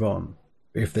you'll move on.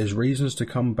 If there's reasons to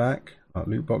come back, like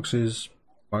loot boxes,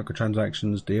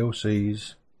 microtransactions,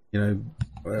 DLCs,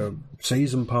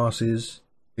 season passes,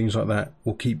 things like that,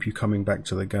 will keep you coming back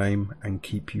to the game and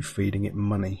keep you feeding it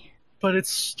money. But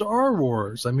it's Star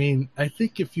Wars. I mean, I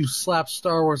think if you slap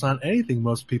Star Wars on anything,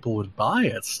 most people would buy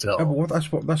it still. Yeah, but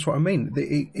that's what I mean.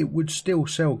 It would still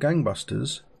sell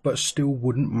gangbusters, but still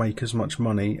wouldn't make as much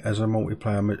money as a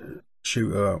multiplayer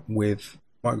shooter with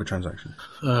microtransactions.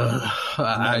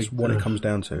 That's what it comes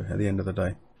down to at the end of the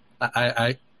day.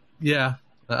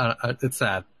 It's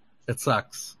sad. It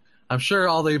sucks. I'm sure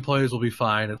all the employees will be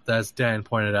fine, as Dan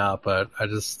pointed out, but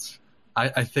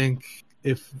I think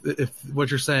if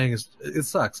what you're saying is, it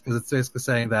sucks, because it's basically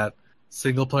saying that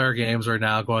single player games are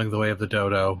now going the way of the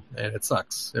dodo, and it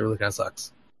sucks. It really kind of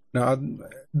sucks. Now,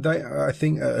 I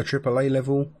think at a AAA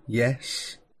level,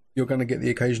 yes, you're going to get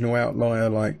the occasional outlier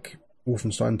like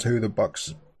Wolfenstein 2 that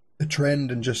bucks the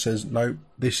trend and just says, no,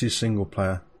 this is single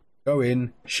player. Go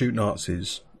in, shoot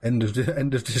Nazis. End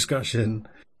of discussion.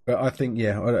 But I think,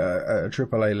 at a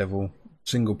AAA level,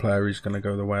 single player is going to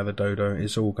go the way of the dodo.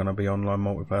 It's all going to be online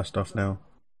multiplayer stuff now.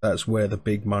 That's where the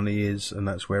big money is, and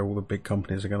that's where all the big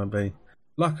companies are going to be.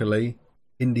 Luckily,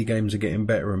 indie games are getting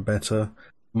better and better.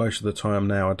 Most of the time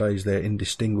nowadays, they're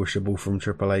indistinguishable from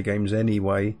AAA games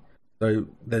anyway, so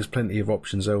there's plenty of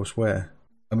options elsewhere.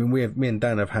 I mean, me and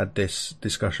Dan have had this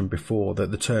discussion before,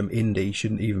 that the term indie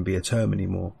shouldn't even be a term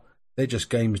anymore. They're just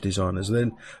games designers.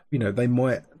 Then, they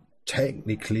might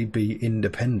technically be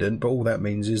independent, but all that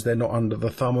means is they're not under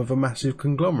the thumb of a massive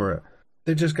conglomerate.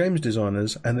 They're just games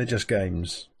designers, and they're just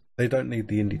games. They don't need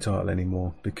the indie title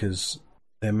anymore because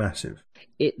they're massive.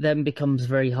 It then becomes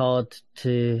very hard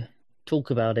to talk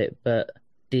about it, but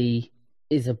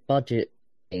is a budget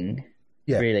thing.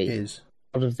 Yeah, really. It is.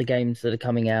 A lot of the games that are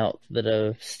coming out that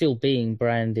are still being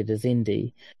branded as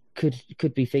indie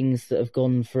could be things that have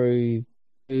gone through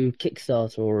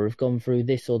Kickstarter or have gone through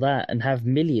this or that and have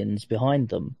millions behind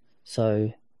them.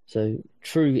 So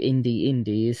true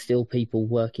indie is still people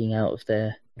working out of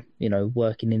their,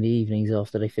 working in the evenings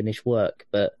after they finish work.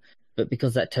 But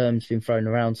because that term's been thrown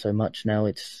around so much now,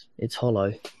 it's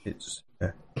hollow. It's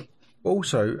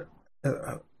also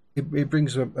it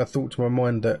brings a thought to my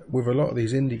mind that with a lot of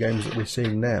these indie games that we're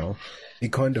seeing now,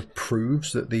 it kind of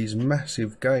proves that these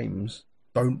massive games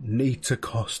don't need to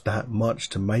cost that much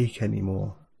to make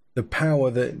anymore. The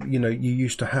power that, you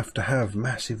used to have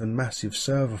massive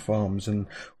server farms and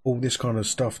all this kind of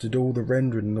stuff to do all the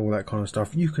rendering and all that kind of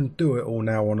stuff. You can do it all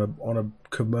now on a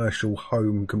commercial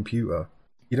home computer.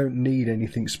 You don't need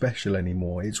anything special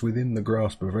anymore. It's within the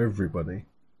grasp of everybody.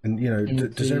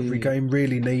 And, does every game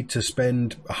really need to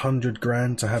spend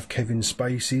 $100,000 to have Kevin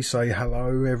Spacey say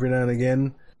hello every now and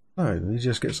again? No, you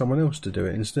just get someone else to do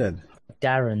it instead.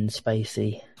 Darren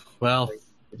Spacey. Well,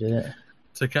 do it.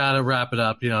 To kind of wrap it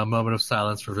up, a moment of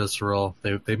silence for Visceral.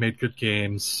 They made good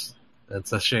games.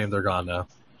 It's a shame they're gone now.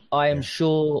 I am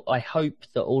sure. I hope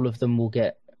that all of them will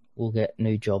get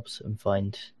new jobs and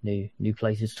find new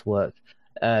places to work.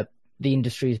 The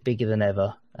industry is bigger than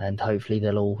ever, and hopefully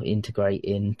they'll all integrate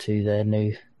into their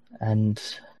new. And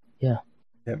yeah.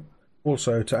 Yep.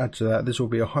 Also, to add to that, this will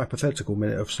be a hypothetical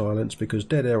minute of silence because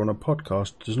dead air on a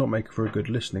podcast does not make for a good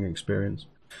listening experience.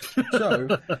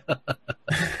 So.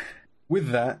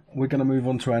 With that, we're going to move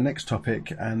on to our next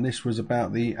topic, and this was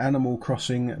about the Animal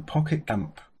Crossing Pocket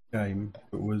Camp game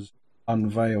that was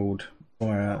unveiled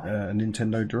via a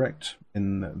Nintendo Direct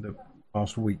in the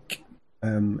past week.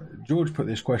 George put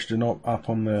this question up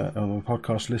on the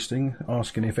podcast listing,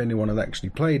 asking if anyone had actually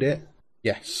played it.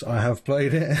 Yes, I have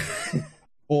played it.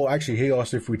 Or actually, he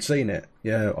asked if we'd seen it.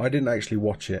 Yeah, I didn't actually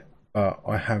watch it, but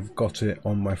I have got it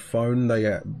on my phone.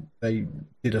 They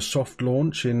did a soft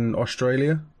launch in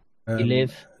Australia. You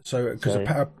live. So, because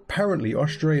apparently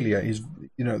Australia is,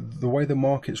 the way the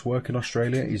markets work in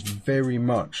Australia is very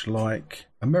much like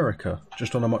America,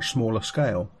 just on a much smaller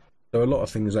scale. So a lot of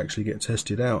things actually get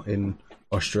tested out in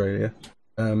Australia.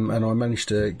 And I managed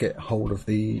to get hold of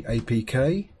the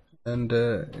APK and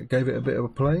gave it a bit of a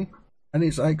play. And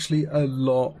it's actually a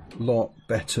lot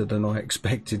better than I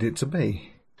expected it to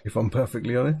be, if I'm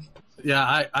perfectly honest.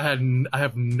 Yeah, I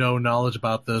have no knowledge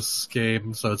about this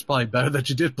game, so it's probably better that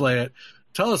you did play it.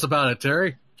 Tell us about it,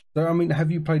 Terry. So, have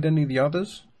you played any of the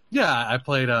others? Yeah, I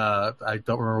played, I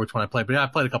don't remember which one I played, but yeah, I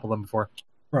played a couple of them before.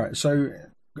 Right, so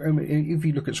if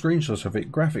you look at screenshots of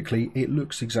it, graphically, it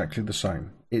looks exactly the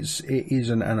same. It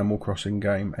is an Animal Crossing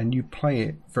game, and you play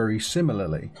it very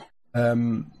similarly.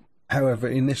 However,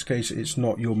 in this case, it's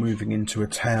not you're moving into a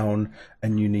town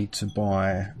and you need to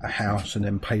buy a house and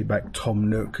then pay back Tom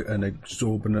Nook an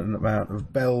exorbitant amount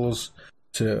of bells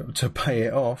to pay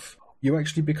it off. You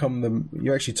actually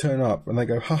you actually turn up and they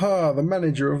go, haha, the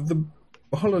manager of the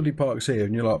holiday park's here.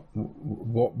 And you're like,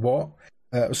 what?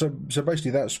 So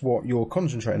basically that's what you're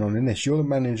concentrating on in this. You're the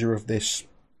manager of this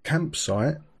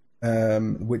campsite,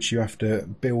 which you have to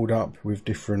build up with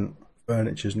different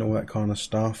furnitures and all that kind of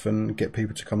stuff and get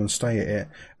people to come and stay at it.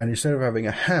 And instead of having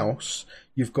a house,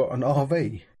 you've got an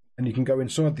RV, and you can go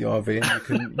inside the RV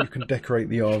and you can decorate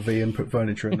the RV and put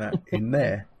furniture and that in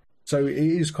there. So it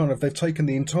is kind of, they've taken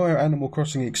the entire Animal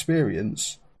Crossing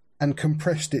experience and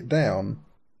compressed it down,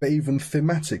 but even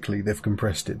thematically they've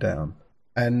compressed it down.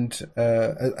 And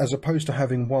as opposed to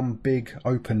having one big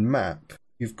open map,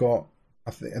 you've got,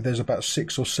 there's about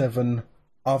 6 or 7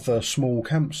 other small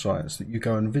campsites that you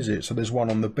go and visit. So there's one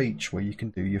on the beach where you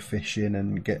can do your fishing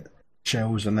and get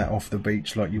shells and that off the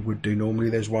beach like you would do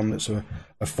normally. There's one that's a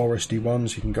foresty one,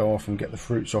 so you can go off and get the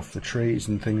fruits off the trees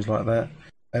and things like that.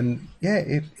 And yeah,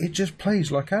 it just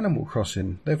plays like Animal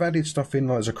Crossing. They've added stuff in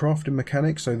like as a crafting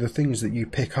mechanic, so the things that you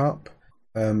pick up,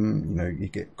 you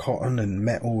get cotton and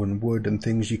metal and wood and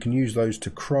things, you can use those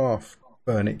to craft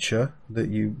furniture that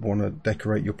you want to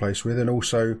decorate your place with, and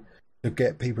also to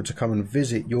get people to come and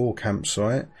visit your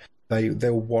campsite.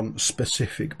 They'll want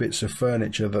specific bits of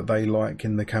furniture that they like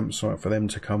in the campsite for them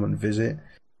to come and visit.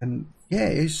 And yeah,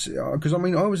 it's because I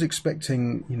was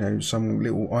expecting some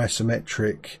little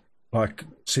isometric like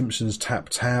Simpsons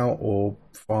Tapped Out or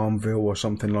Farmville or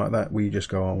something like that, where you just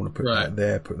go, I want to put that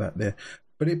there, put that there.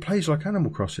 But it plays like Animal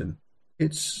Crossing.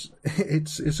 It's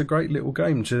a great little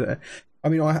game. I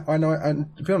know,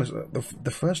 and to be honest,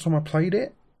 the first time I played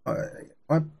it,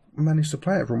 I managed to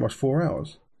play it for almost 4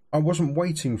 hours. I wasn't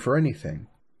waiting for anything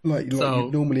like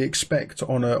you'd normally expect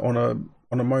on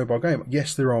a mobile game.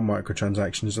 Yes, there are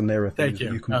microtransactions and there are things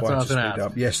that you can buy to speed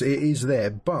up. Yes, it is there,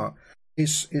 but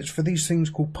it's for these things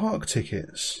called park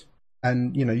tickets.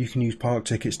 And you can use park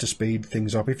tickets to speed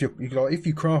things up. If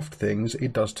you craft things,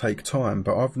 it does take time.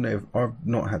 But I've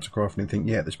not had to craft anything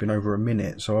yet. That's been over a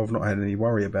minute, so I've not had any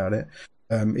worry about it.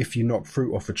 If you knock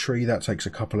fruit off a tree, that takes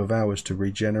a couple of hours to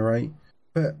regenerate.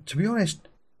 But to be honest,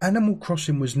 Animal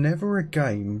Crossing was never a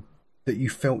game that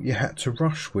you felt you had to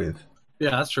rush with.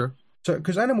 Yeah, that's true. So,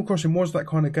 because Animal Crossing was that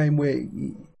kind of game where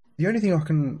the only thing I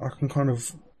can kind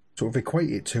of sort of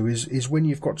equate it to is when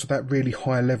you've got to that really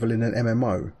high level in an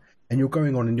MMO. And you're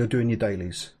going on and you're doing your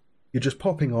dailies. You're just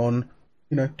popping on,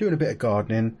 doing a bit of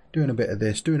gardening, doing a bit of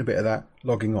this, doing a bit of that,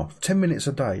 logging off. 10 minutes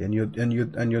a day, and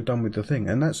you're done with the thing.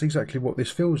 And that's exactly what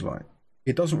this feels like.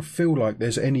 It doesn't feel like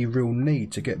there's any real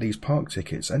need to get these park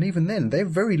tickets. And even then, they're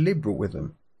very liberal with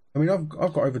them. I mean, I've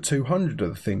got over 200 of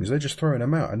the things. They're just throwing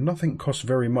them out, and nothing costs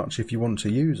very much if you want to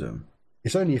use them.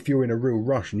 It's only if you're in a real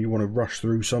rush and you want to rush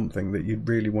through something that you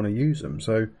really want to use them.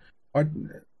 So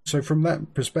from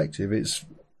that perspective, it's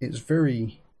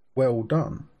very well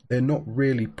done. They're not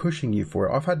really pushing you for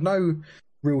it. I've had no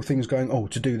real things going,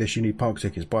 to do this you need park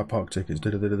tickets, buy park tickets,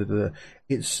 da-da-da-da-da.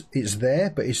 It's there,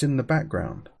 but it's in the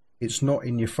background. It's not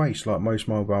in your face like most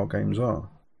mobile games are.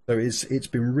 So it's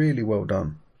been really well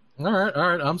done. All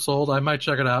right, I'm sold. I might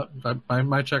check it out. I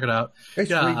might check it out.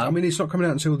 I mean, it's not coming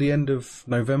out until the end of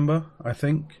November, I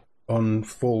think, on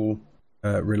full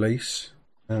release.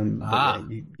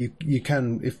 You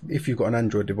can, if you've got an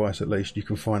Android device at least, you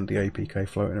can find the APK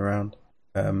floating around,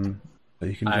 so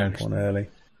you can jump on early.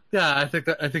 Yeah, I think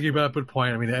you brought up a good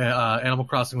point. I mean, Animal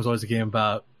Crossing was always a game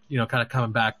about kind of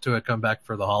coming back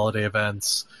for the holiday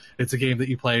events. It's a game that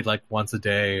you played like once a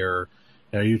day, or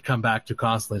you'd come back to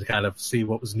constantly to kind of see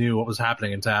what was new, what was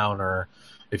happening in town, or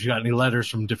if you got any letters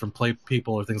from different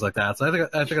people or things like that. So I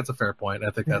think that's a fair point.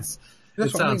 I think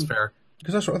it sounds fair.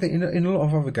 Because that's what I think. In a lot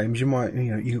of other games, you might,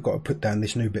 you've got to put down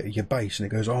this new bit of your base, and it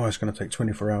goes, it's going to take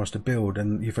 24 hours to build,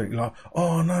 and you think like,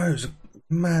 oh no, it's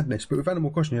madness. But with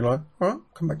Animal Crossing, you're like, all right,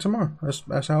 come back tomorrow.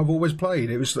 That's how I've always played.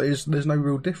 There's no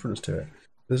real difference to it.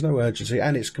 There's no urgency,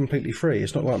 and it's completely free.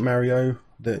 It's not like Mario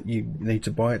that you need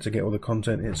to buy it to get all the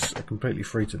content. It's a completely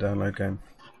free to download game.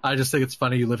 I just think it's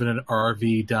funny you live in an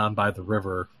RV down by the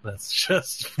river. That's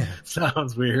just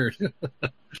sounds weird.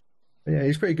 Yeah,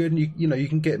 it's pretty good, and you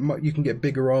can get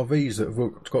bigger RVs that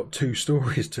have got 2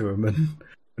 stories to them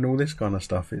and all this kind of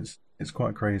stuff. It's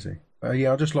quite crazy.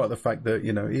 I just like the fact that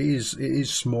it is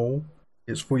small.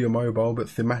 It's for your mobile, but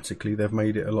thematically they've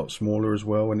made it a lot smaller as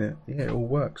well, and it all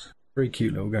works. Very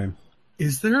cute little game.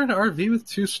 Is there an RV with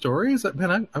 2 stories?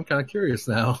 Man, I'm kind of curious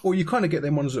now. Well, you kind of get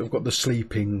them ones that have got the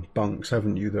sleeping bunks,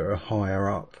 haven't you? That are higher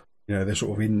up. They're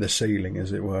sort of in the ceiling,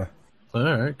 as it were. All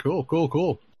right,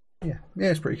 cool. Yeah,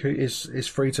 it's pretty cute. It's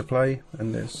free to play,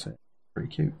 and it's pretty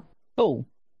cute. Cool.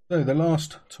 So the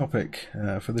last topic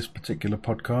for this particular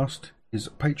podcast is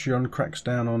Patreon cracks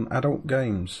down on adult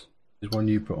games. Is one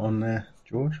you put on there,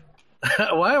 George?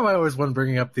 Why am I always one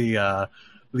bringing up the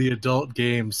adult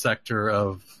game sector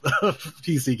of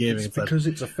PC gaming? It's because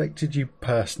it's affected you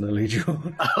personally,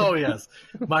 George. Oh yes,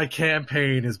 my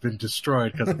campaign has been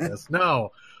destroyed because of this.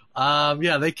 No.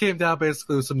 They came down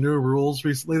basically with some new rules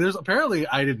recently. There's apparently,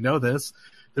 I didn't know this,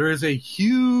 there is a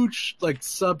huge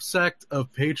subsect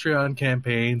of Patreon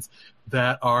campaigns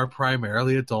that are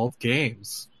primarily adult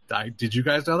games. Did you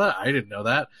guys know that? I didn't know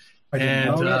that. I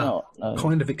didn't know.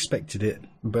 Kind of expected it,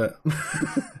 but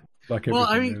like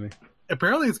everything, really.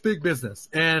 Apparently it's big business.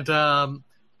 And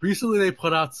recently they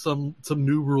put out some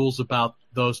new rules about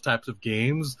those types of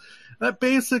games that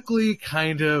basically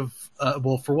kind of,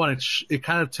 for one, it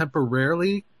kind of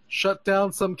temporarily shut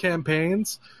down some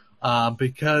campaigns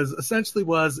because essentially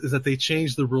is that they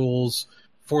changed the rules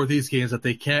for these games that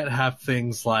they can't have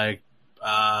things like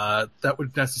that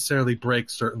would necessarily break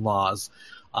certain laws.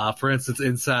 For instance,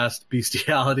 incest,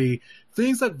 bestiality,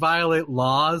 things that violate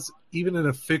laws, even in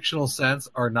a fictional sense,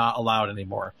 are not allowed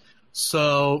anymore.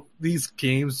 So these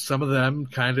games, some of them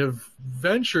kind of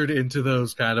ventured into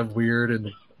those kind of weird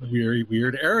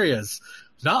areas.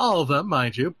 Not all of them,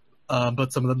 mind you,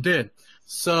 but some of them did.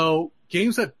 So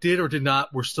games that did or did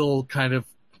not were still kind of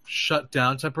shut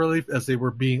down temporarily as they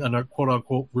were being under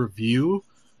quote-unquote review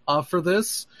for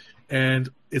this. And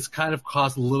it's kind of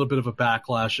caused a little bit of a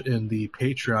backlash in the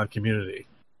Patreon community.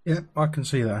 Yeah, I can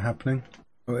see that happening.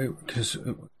 Because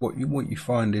what you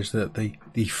find is that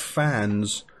the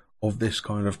fans of this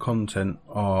kind of content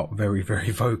are very, very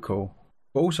vocal.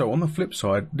 But also, on the flip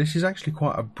side, this is actually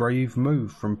quite a brave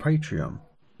move from Patreon.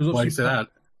 Why do you say that?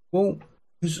 Well,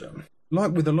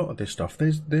 like with a lot of this stuff,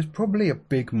 there's probably a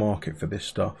big market for this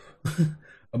stuff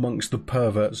amongst the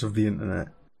perverts of the internet.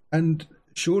 And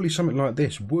surely something like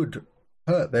this would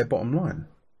hurt their bottom line.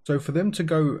 So for them to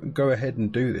go ahead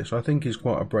and do this, I think is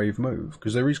quite a brave move,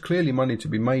 because there is clearly money to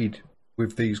be made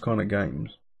with these kind of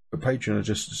games. But Patreon are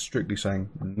just strictly saying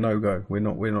no go. We're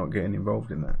not getting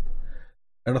involved in that.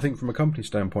 And I think from a company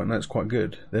standpoint, that's quite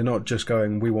good. They're not just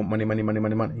going, we want money, money, money,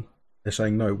 money, money. They're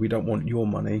saying, no, we don't want your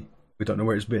money. We don't know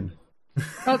where it's been.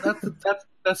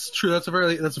 That's true. That's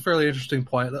a fairly interesting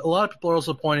point. A lot of people are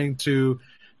also pointing to,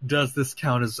 does this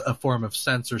count as a form of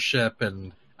censorship?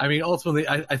 And I mean, ultimately,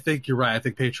 I think you're right. I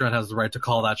think Patreon has the right to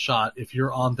call that shot. If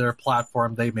you're on their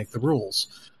platform, they make the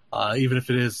rules. Even if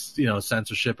it is,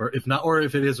 censorship, or if not, or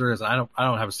if it is or isn't. I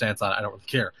don't have a stance on it. I don't really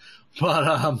care. But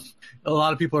a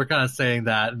lot of people are kind of saying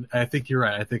that. And I think you're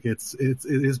right. I think it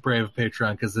is brave of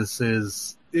Patreon, because it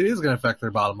is going to affect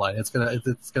their bottom line. It's going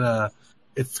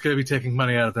to be taking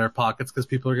money out of their pockets, because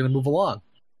people are going to move along.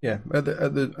 Yeah. At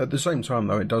the same time,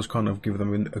 though, it does kind of give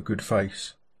them a good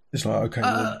face. It's like,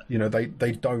 okay,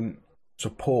 they don't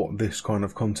support this kind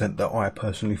of content that I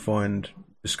personally find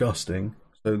disgusting.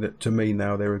 So that, to me,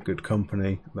 now they're a good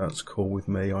company. That's cool with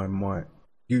me. I might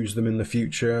use them in the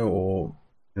future, or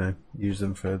use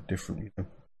them for different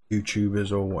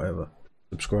YouTubers or whatever.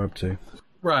 Subscribe to.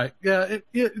 Right. Yeah.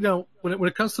 When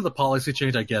it comes to the policy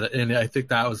change, I get it, and I think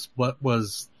that was what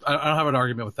was. I don't have an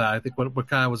argument with that. I think what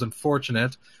kind of was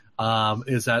unfortunate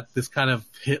is that this kind of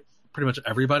hit pretty much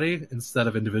everybody instead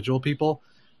of individual people.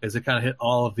 Is it kind of hit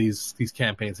all of these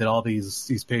campaigns, hit all these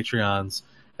Patreons.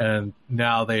 And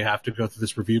now they have to go through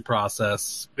this review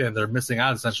process, and they're missing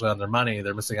out essentially on their money.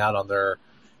 They're missing out on their,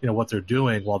 what they're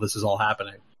doing while this is all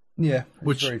happening. Yeah,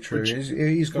 which very true.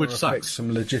 He's going to affect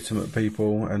some legitimate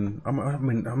people, and I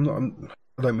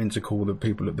don't mean to call the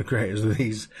people at the creators of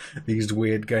these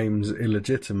weird games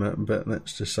illegitimate, but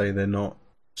let's just say they're not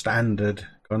standard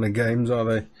kind of games, are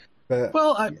they? But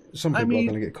some people are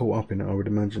going to get caught up in it, I would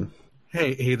imagine.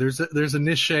 Hey, there's a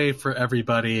niche for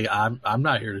everybody. I'm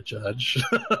not here to judge.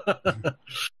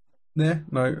 Yeah,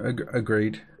 no,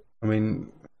 agreed. I mean,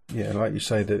 yeah, like you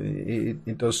say, that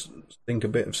it does stink a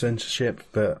bit of censorship,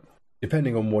 but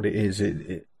depending on what it is,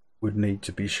 it would need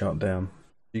to be shut down.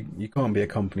 You can't be a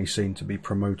company seen to be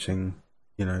promoting,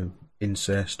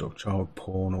 incest or child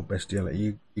porn or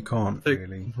bestiality. You can't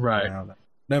really allow that.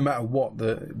 No matter what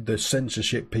the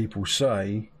censorship people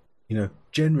say,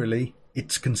 generally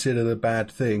it's considered a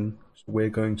bad thing, so we're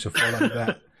going to follow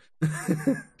that.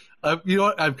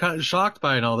 What I'm kind of shocked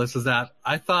by in all this is that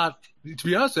I thought, to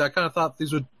be honest with you, I kind of thought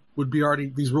these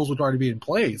rules would already be in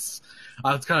place.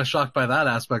 I was kind of shocked by that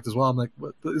aspect as well. I'm like,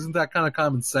 isn't that kind of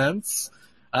common sense?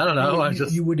 I don't know.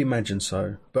 You would imagine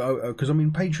so, but because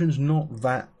Patreon's not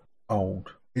that old.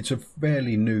 It's a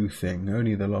fairly new thing.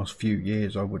 Only the last few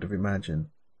years, I would have imagined.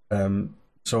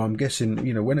 So I'm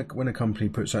guessing, when a company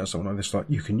puts out something like this, like,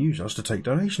 you can use us to take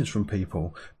donations from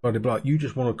people, blah, blah, blah, you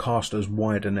just want to cast as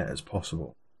wide a net as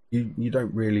possible. You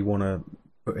don't really want to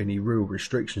put any real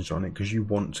restrictions on it, because you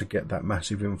want to get that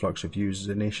massive influx of users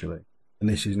initially. And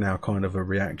this is now kind of a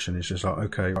reaction. It's just like,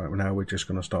 okay, right, well, now we're just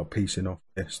going to start piecing off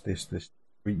this.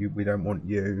 We don't want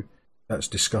you. That's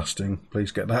disgusting.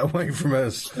 Please get that away from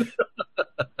us.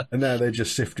 And now they're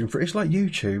just sifting through. It's like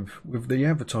YouTube with the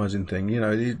advertising thing.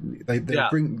 They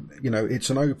bring, it's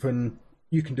an open,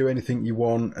 you can do anything you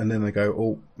want, and then they go,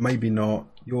 oh, maybe not,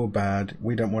 you're bad,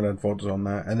 we don't want AdVods on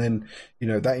that. And then,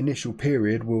 that initial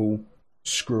period will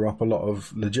screw up a lot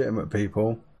of legitimate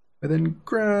people, but then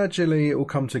gradually it will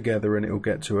come together and it will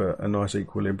get to a nice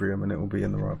equilibrium, and it will be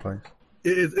in the right place.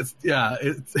 It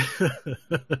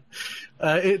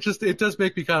does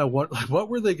make me kind of wonder, like, what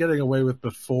were they getting away with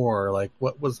before? Like,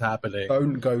 what was happening?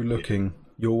 Don't go looking.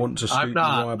 You'll want to scoop your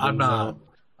eyeballs out.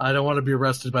 I don't want to be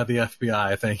arrested by the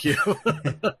FBI. Thank you.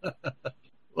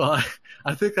 Well,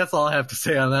 I think that's all I have to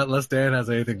say on that, unless Dan has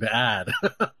anything to add.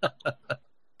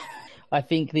 I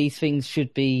think these things should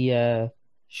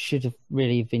have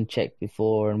really been checked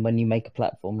before, and when you make a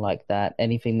platform like that,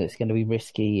 anything that's going to be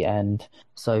risky, and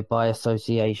so by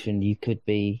association you could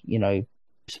be,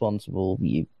 responsible,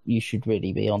 you should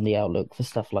really be on the outlook for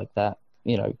stuff like that,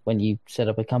 when you set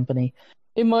up a company,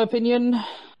 in my opinion.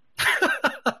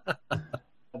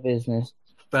 Business.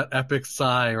 That epic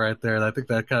sigh right there, I think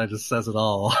that kind of just says it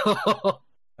all.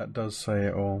 That does say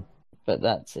it all. But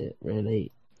that's it,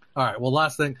 really. All right. Well,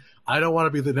 last thing, I'm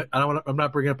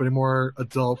not bringing up any more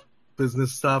adult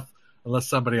business stuff unless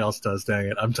somebody else does. Dang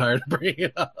it, I'm tired of bringing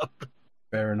it up.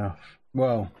 Fair enough.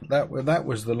 Well, that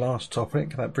was the last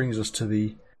topic. That brings us to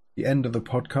the end of the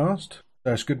podcast.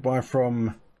 So it's goodbye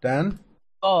from Dan.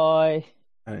 Bye.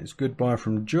 And it's goodbye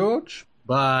from George.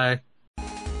 Bye.